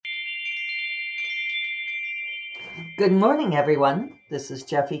Good morning, everyone. This is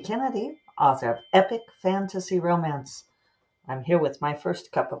Jeffy Kennedy, author of Epic Fantasy Romance. I'm here with my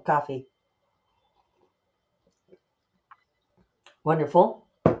first cup of coffee. Wonderful.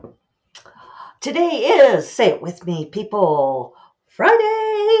 Today is, say it with me, people,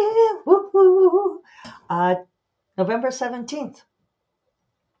 Friday. Woohoo! Uh, November 17th.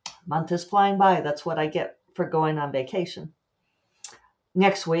 Month is flying by. That's what I get for going on vacation.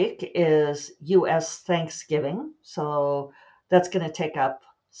 Next week is U.S. Thanksgiving, so that's going to take up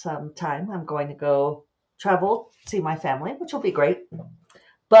some time. I'm going to go travel, see my family, which will be great.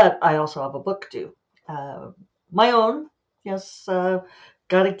 But I also have a book due. Uh, my own, yes,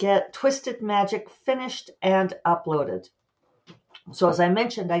 got to get Twisted Magic finished and uploaded. So, as I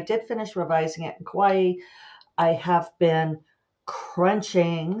mentioned, I did finish revising it in Kauai. I have been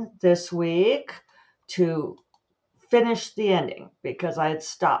crunching this week to finish the ending because I had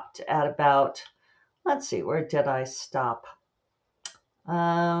stopped at about, let's see, where did I stop?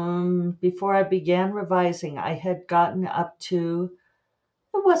 Before I began revising, I had gotten up to,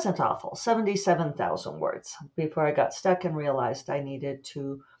 it wasn't awful, 77,000 words before I got stuck and realized I needed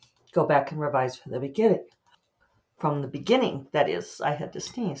to go back and revise from the beginning. From the beginning, that is, I had to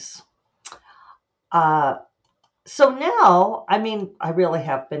sneeze. Uh, so now, I mean, I really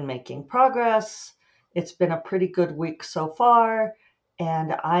have been making progress. It's been a pretty good week so far,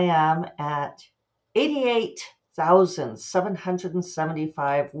 and I am at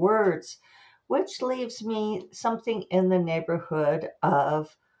 88,775 words, which leaves me something in the neighborhood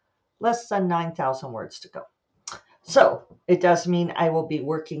of less than 9,000 words to go. So it does mean I will be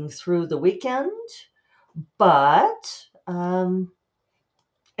working through the weekend, but I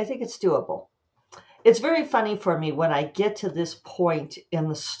think it's doable. It's very funny for me when I get to this point in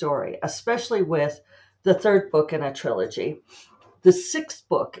the story, especially with the third book in a trilogy, the sixth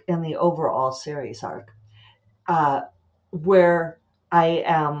book in the overall series arc, uh, where I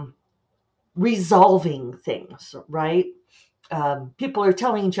am resolving things, right? People are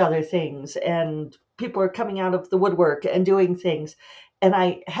telling each other things and people are coming out of the woodwork and doing things. And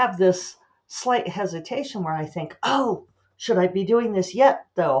I have this slight hesitation where I think, oh, should I be doing this yet,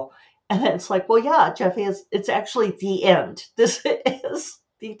 though? And then it's like, well, yeah, Jeffy, it's actually the end. This is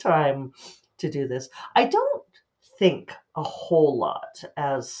the time to do this. I don't think a whole lot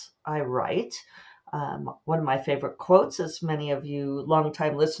as I write. One of my favorite quotes, as many of you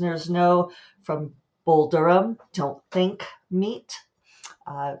longtime listeners know, from Bull Durham, don't think, meet.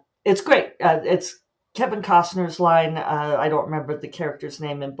 It's great. It's Kevin Costner's line. I don't remember the character's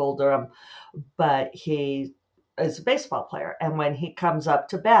name in Bull Durham, but he is a baseball player. And when he comes up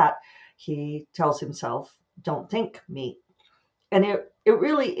to bat, he tells himself, don't think, meet. And it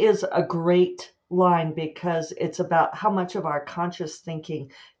really is a great line because it's about how much of our conscious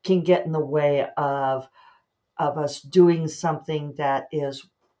thinking can get in the way of us doing something that is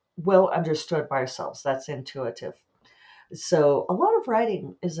well understood by ourselves. That's intuitive. So a lot of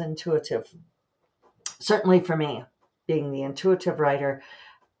writing is intuitive, certainly for me, being the intuitive writer.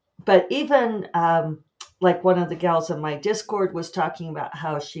 But even like one of the gals in my Discord was talking about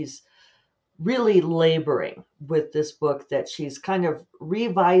how she's really laboring with this book that she's kind of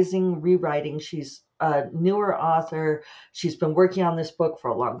revising, rewriting. She's a newer author. She's been working on this book for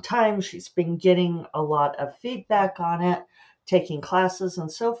a long time. She's been getting a lot of feedback on it, taking classes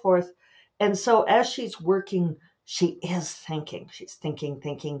and so forth. And so as she's working, she is thinking. She's thinking,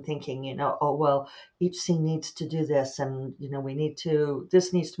 oh, well, each scene needs to do this. And,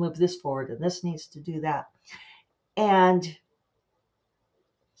 this needs to move this forward and this needs to do that. And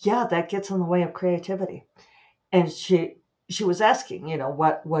yeah, that gets in the way of creativity. And she was asking,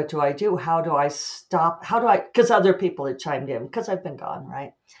 what do I do? How do I stop? How do I? Because other people had chimed in because I've been gone,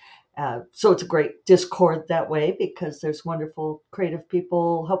 right? So it's a great Discord that way because there's wonderful creative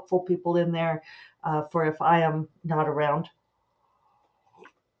people, helpful people in there for if I am not around,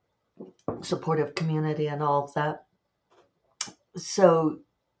 supportive community and all of that. So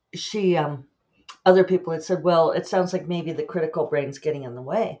she other people had said, well, it sounds like maybe the critical brain's getting in the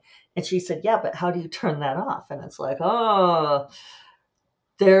way. And she said, yeah, but how do you turn that off? And it's like, oh,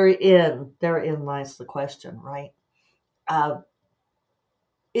 therein lies the question, right? Uh,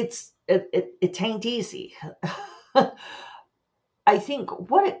 it ain't easy. I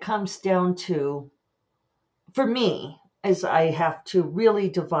think what it comes down to for me is I have to really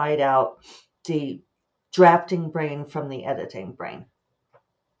divide out the drafting brain from the editing brain.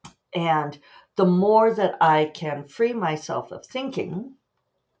 And the more that I can free myself of thinking,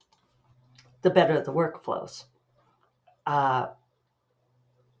 the better the work flows. Uh,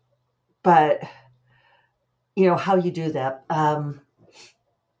 but how you do that?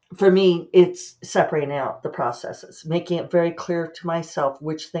 for me, it's separating out the processes, making it very clear to myself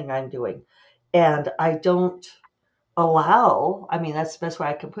which thing I'm doing. And I don't allow, I mean, that's the best way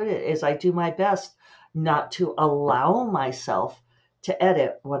I can put it, is I do my best not to allow myself to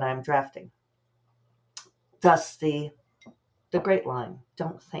edit when I'm drafting. Thus the great line,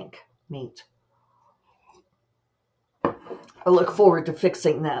 don't think, meet. I look forward to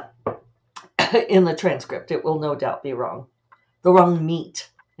fixing that in the transcript. It will no doubt be wrong. The wrong meat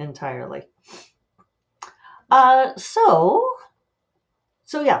entirely. Uh, so,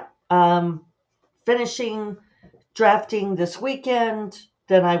 so yeah, finishing drafting this weekend.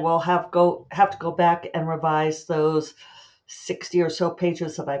 Then I will have to go back and revise those 60 or so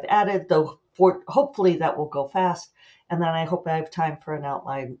pages that I've added. Though hopefully that will go fast, and then I hope I have time for an out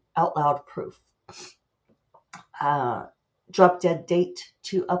loud proof. Drop dead date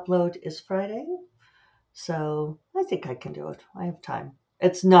to upload is Friday, so I think I can do it. I have time.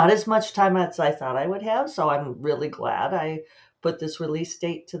 It's not as much time as I thought I would have, so I'm really glad I put this release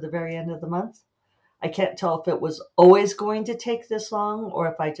date to the very end of the month. I can't tell if it was always going to take this long or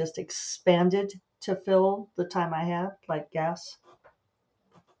if I just expanded to fill the time I had, like gas.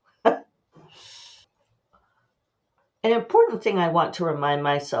 An important thing I want to remind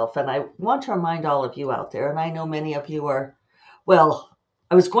myself, and I want to remind all of you out there, and I know many of you are, well,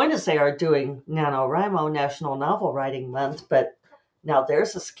 I was going to say are doing NaNoWriMo National Novel Writing Month, but now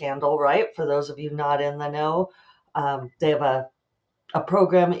there's a scandal, right? For those of you not in the know, they have a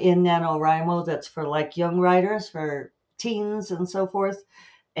program in NaNoWriMo that's for like young writers, for teens and so forth.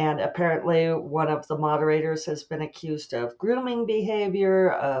 And apparently, one of the moderators has been accused of grooming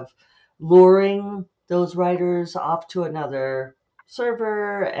behavior, of luring those writers off to another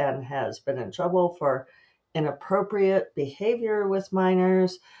server, and has been in trouble for inappropriate behavior with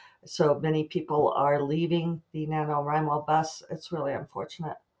minors. So many people are leaving the NaNoWriMo bus. It's really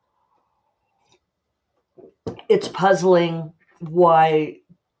unfortunate. It's puzzling why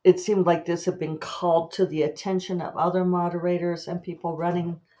it seemed like this had been called to the attention of other moderators and people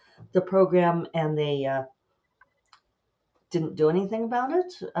running the program, and they didn't do anything about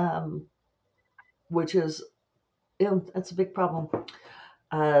it, which is, that's a big problem.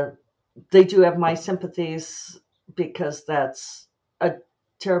 They do have my sympathies because that's a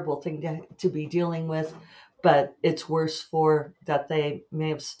terrible thing to be dealing with, but it's worse for that they may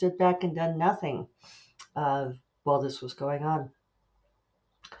have stood back and done nothing while this was going on.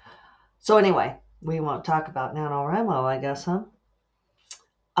 So anyway, we won't talk about NaNoWriMo, I guess,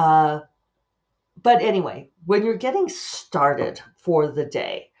 huh? But anyway, when you're getting started for the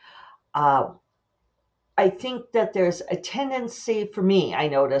day, I think that there's a tendency for me, I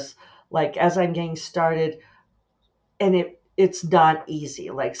notice, like as I'm getting started, and it's not easy.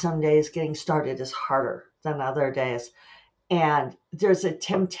 Like some days getting started is harder than other days. And there's a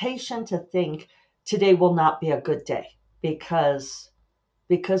temptation to think today will not be a good day because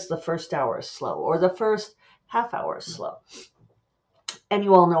the first hour is slow or the first half hour is slow. And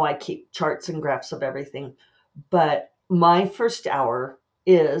you all know I keep charts and graphs of everything, but my first hour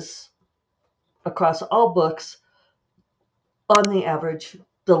is, across all books, on the average,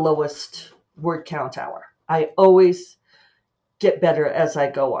 the lowest word count hour. I always get better as I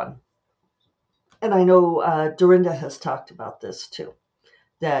go on. And I know Dorinda has talked about this too,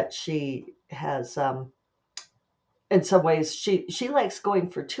 that she has, in some ways, she likes going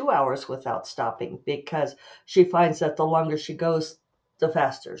for 2 hours without stopping because she finds that the longer she goes, the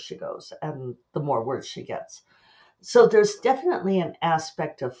faster she goes and the more words she gets. So there's definitely an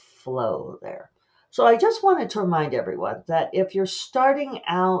aspect of flow there. So I just wanted to remind everyone that if you're starting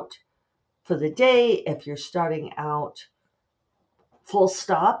out for the day, if you're starting out full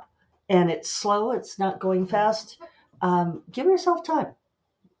stop and it's slow, it's not going fast, give yourself time.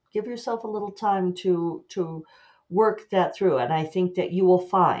 Give yourself a little time to work that through. And I think that you will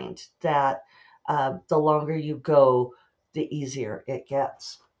find that the longer you go, the easier it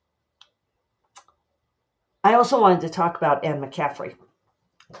gets. I also wanted to talk about Anne McCaffrey,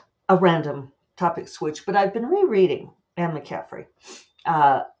 a random topic switch, but I've been rereading Anne McCaffrey.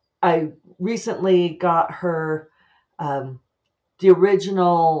 I recently got her the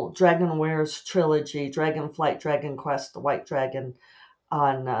original Dragonwares trilogy, Dragonflight, Dragon Quest, The White Dragon,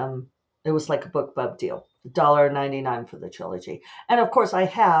 on it was like a BookBub deal, $1.99 for the trilogy. And of course, I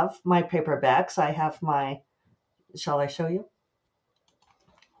have my paperbacks. I have my. Shall I show you?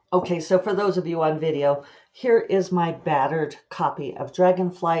 Okay, so for those of you on video, here is my battered copy of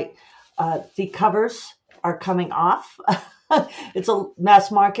Dragonflight. The covers are coming off. It's a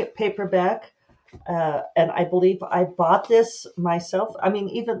mass market paperback. And I believe I bought this myself. I mean,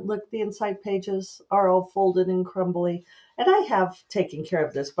 even look, the inside pages are all folded and crumbly. And I have taken care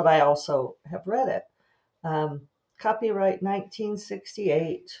of this, but I also have read it. Um, Copyright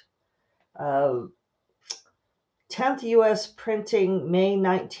 1968, uh, 10th U.S. printing May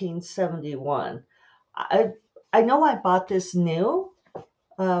 1971. I, I know I bought this new,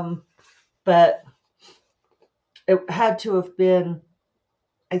 um, but it had to have been,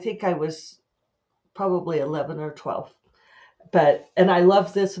 I think I was probably 11 or 12. And I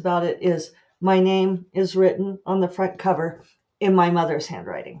love this about it is my name is written on the front cover in my mother's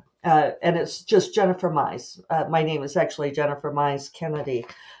handwriting. And it's just Jennifer Mize. My name is actually Jennifer Mize Kennedy.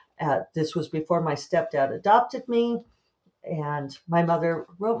 This was before my stepdad adopted me. And my mother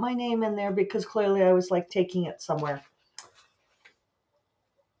wrote my name in there because clearly I was like taking it somewhere.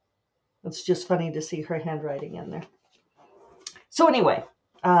 It's just funny to see her handwriting in there. So anyway,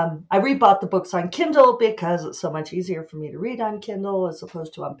 I rebought the books on Kindle because it's so much easier for me to read on Kindle as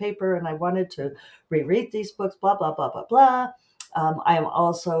opposed to on paper. And I wanted to reread these books, blah, blah, blah, blah, blah. I am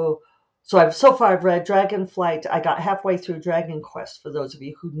also, I've read Dragonflight. I got halfway through Dragon Quest, for those of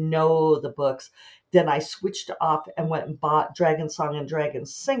you who know the books. Then I switched off and went and bought Dragon Song and Dragon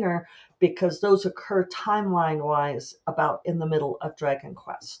Singer because those occur timeline wise about in the middle of Dragon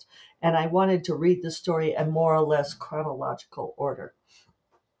Quest. And I wanted to read the story in more or less chronological order.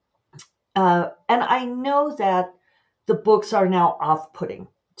 And I know that the books are now off-putting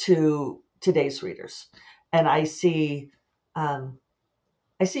to today's readers, and I see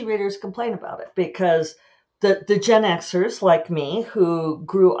readers complain about it because the Gen Xers like me who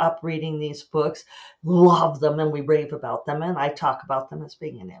grew up reading these books love them, and we rave about them, and I talk about them as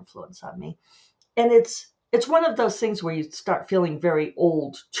being an influence on me. And it's one of those things where you start feeling very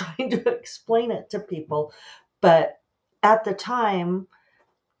old trying to explain it to people. But at the time,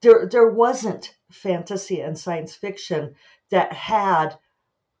 there wasn't fantasy and science fiction that had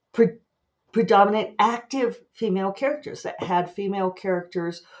predominant active female characters, that had female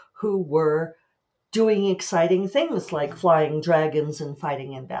characters who were doing exciting things like flying dragons and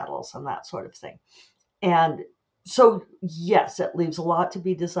fighting in battles and that sort of thing. And so, yes, it leaves a lot to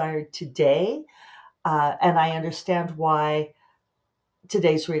be desired today. And I understand why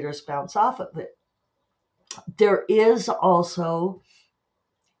today's readers bounce off of it. There is also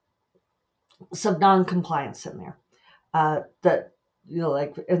some non-compliance in there. That,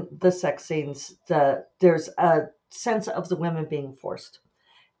 like in the sex scenes, there's a sense of the women being forced,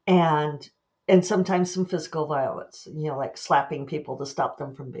 and sometimes some physical violence, like slapping people to stop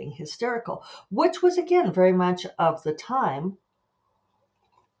them from being hysterical, which was again very much of the time.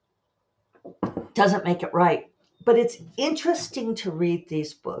 Doesn't make it right. But it's interesting to read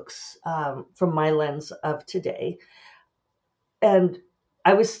these books from my lens of today. And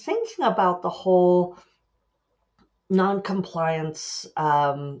I was thinking about the whole non-compliance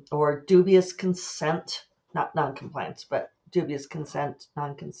or dubious consent, not non-compliance, but dubious consent,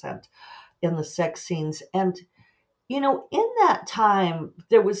 non-consent in the sex scenes. And, in that time,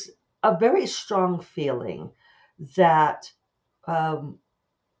 there was a very strong feeling that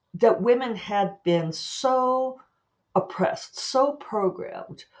that women had been so oppressed, so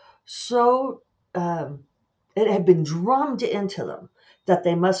programmed, so it had been drummed into them that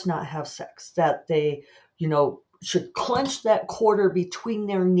they must not have sex, that they, should clench that quarter between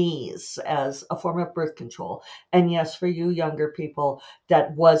their knees as a form of birth control. And yes, for you younger people,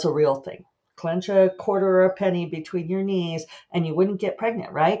 that was a real thing. Clench a quarter or a penny between your knees and you wouldn't get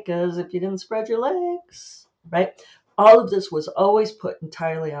pregnant, right? Because if you didn't spread your legs, right? All of this was always put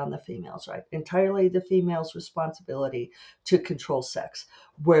entirely on the females, right? Entirely the female's responsibility to control sex.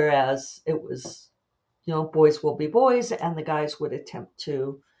 Whereas it was, boys will be boys and the guys would attempt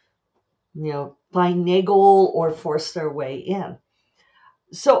to, finagle or force their way in.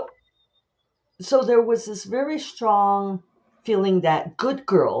 So there was this very strong feeling that good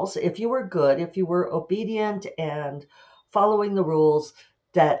girls, if you were good, if you were obedient and following the rules,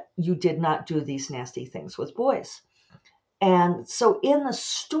 that you did not do these nasty things with boys. And so in the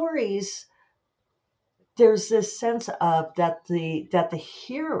stories, there's this sense of that the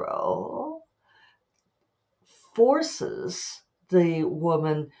hero forces the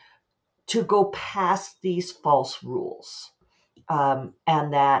woman to go past these false rules, and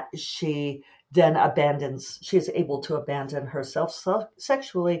that she then she is able to abandon herself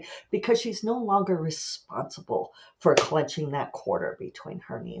sexually because she's no longer responsible for clenching that quarter between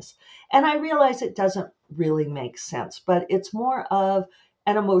her knees. And I realize it doesn't really make sense, but it's more of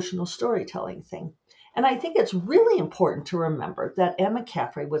an emotional storytelling thing. And I think it's really important to remember that Emma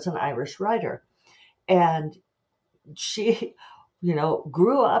Caffrey was an Irish writer, and she,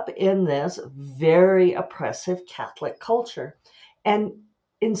 grew up in this very oppressive Catholic culture. And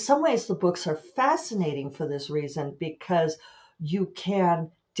in some ways, the books are fascinating for this reason, because you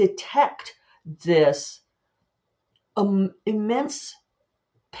can detect this immense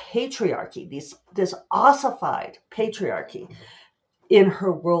patriarchy, this ossified patriarchy in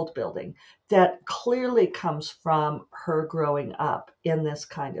her world building that clearly comes from her growing up in this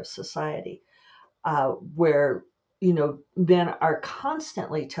kind of society, where men are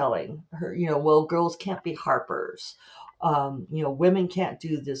constantly telling her, well, girls can't be harpers, women can't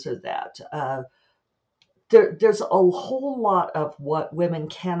do this or that. There's a whole lot of what women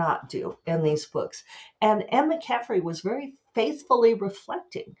cannot do in these books. And Anne McCaffrey was very faithfully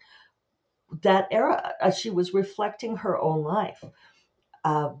reflecting that era. She was reflecting her own life.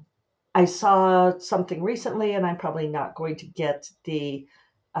 I saw something recently, and I'm probably not going to get the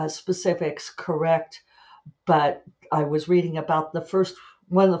specifics correct, but I was reading about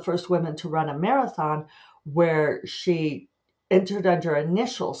one of the first women to run a marathon, where she entered under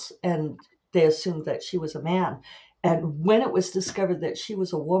initials and they assumed that she was a man. And when it was discovered that she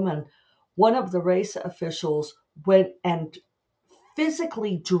was a woman, one of the race officials went and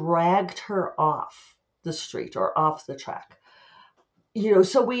physically dragged her off the street or off the track.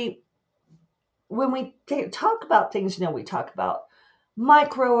 So when we talk about things, we talk about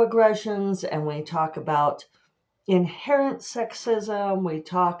microaggressions, and we talk about inherent sexism, we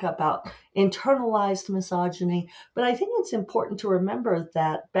talk about internalized misogyny. But I think it's important to remember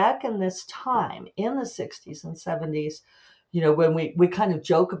that back in this time, in the 60s and 70s, when we kind of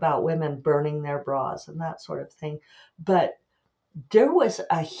joke about women burning their bras and that sort of thing, but there was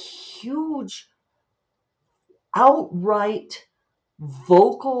a huge outright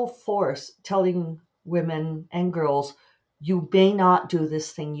vocal force telling women and girls, you may not do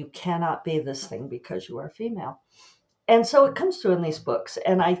this thing, you cannot be this thing because you are female. And so it comes through in these books,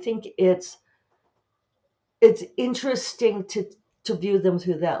 and I think it's interesting to view them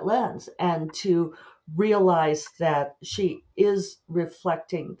through that lens, and to realize that she is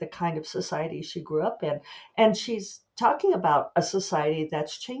reflecting the kind of society she grew up in, and she's talking about a society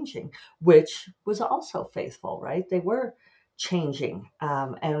that's changing, which was also faithful, right? They were changing,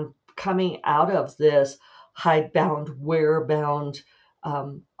 and coming out of this hidebound, wear-bound,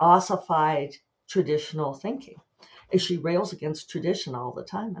 ossified traditional thinking. And she rails against tradition all the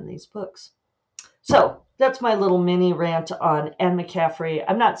time in these books. So that's my little mini rant on Anne McCaffrey.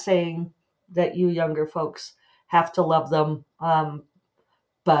 I'm not saying that you younger folks have to love them,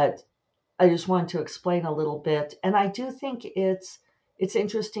 but I just wanted to explain a little bit. And I do think it's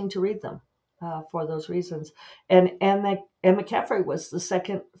interesting to read them for those reasons. And Anne McCaffrey was the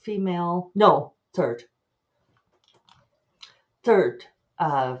third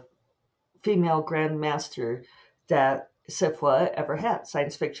female grandmaster that SFWA ever had,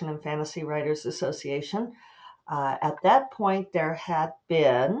 Science Fiction and Fantasy Writers Association. At that point, there had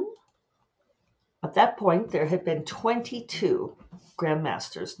been 22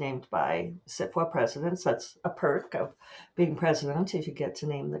 grandmasters named by SFWA presidents. That's a perk of being president, if you get to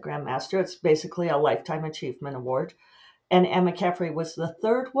name the grandmaster. It's basically a lifetime achievement award. And Anne McCaffrey was the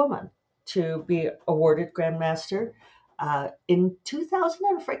third woman to be awarded grandmaster in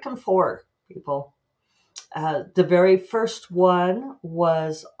 2004, people. The very first one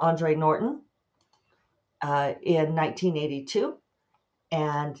was Andre Norton in 1982,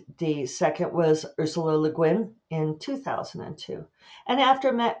 and the second was Ursula Le Guin in 2002. And after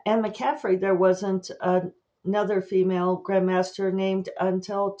Anne McCaffrey, there wasn't another female grandmaster named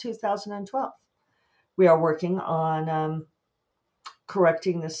until 2012. We are working on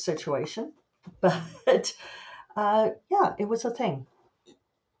correcting this situation, but yeah, it was a thing.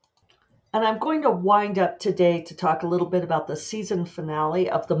 And I'm going to wind up today to talk a little bit about the season finale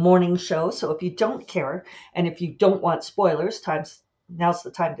of the morning show. So if you don't care, and if you don't want spoilers, now's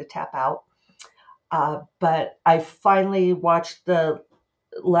the time to tap out. But I finally watched the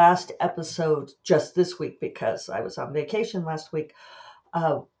last episode just this week because I was on vacation last week.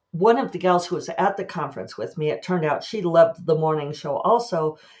 One of the gals who was at the conference with me, it turned out she loved the morning show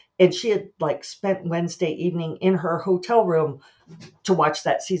also. And she had spent Wednesday evening in her hotel room to watch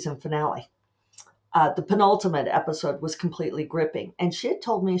that season finale. The penultimate episode was completely gripping, and she had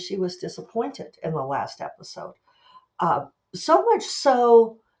told me she was disappointed in the last episode. So much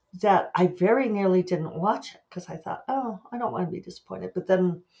so that I very nearly didn't watch it because I thought, oh, I don't want to be disappointed. But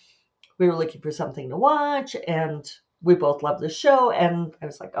then we were looking for something to watch, and we both loved the show, and I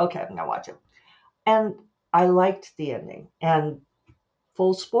was like, okay, I'm going to watch it. And I liked the ending. And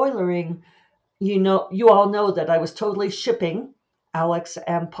full spoilering, you all know that I was totally shipping Alex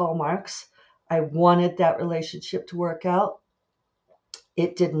and Paul Marks. I wanted that relationship to work out.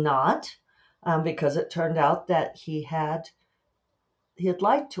 It did not, because it turned out that he he had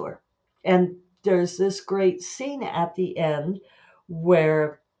lied to her. And there's this great scene at the end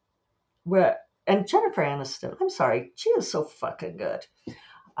where and Jennifer Aniston, I'm sorry, she is so fucking good.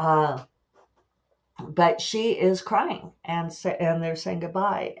 But she is crying and they're saying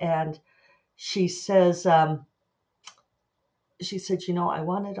goodbye. And she says, I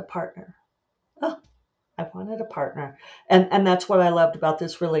wanted a partner. Oh, I wanted a partner. And that's what I loved about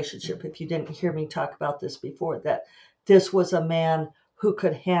this relationship. If you didn't hear me talk about this before, that this was a man who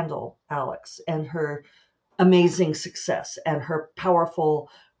could handle Alex and her amazing success and her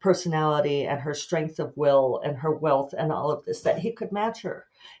powerful personality and her strength of will and her wealth and all of this, that he could match her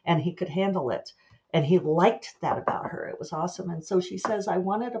and he could handle it. And he liked that about her. It was awesome. And so she says, I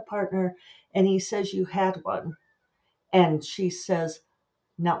wanted a partner. And he says, you had one. And she says,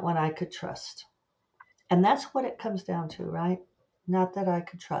 not one I could trust. And that's what it comes down to, right? Not that I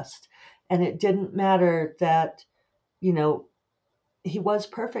could trust. And it didn't matter that, you know, he was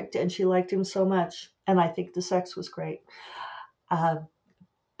perfect and she liked him so much. And I think the sex was great.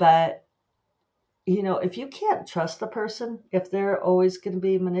 But, if you can't trust the person, if they're always going to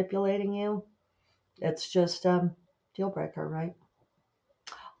be manipulating you, it's just deal breaker, right?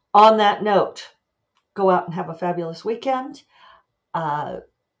 On that note, go out and have a fabulous weekend.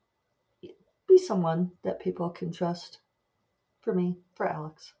 Be someone that people can trust. For me, for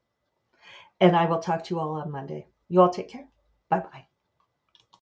Alex. And I will talk to you all on Monday. You all take care. Bye-bye.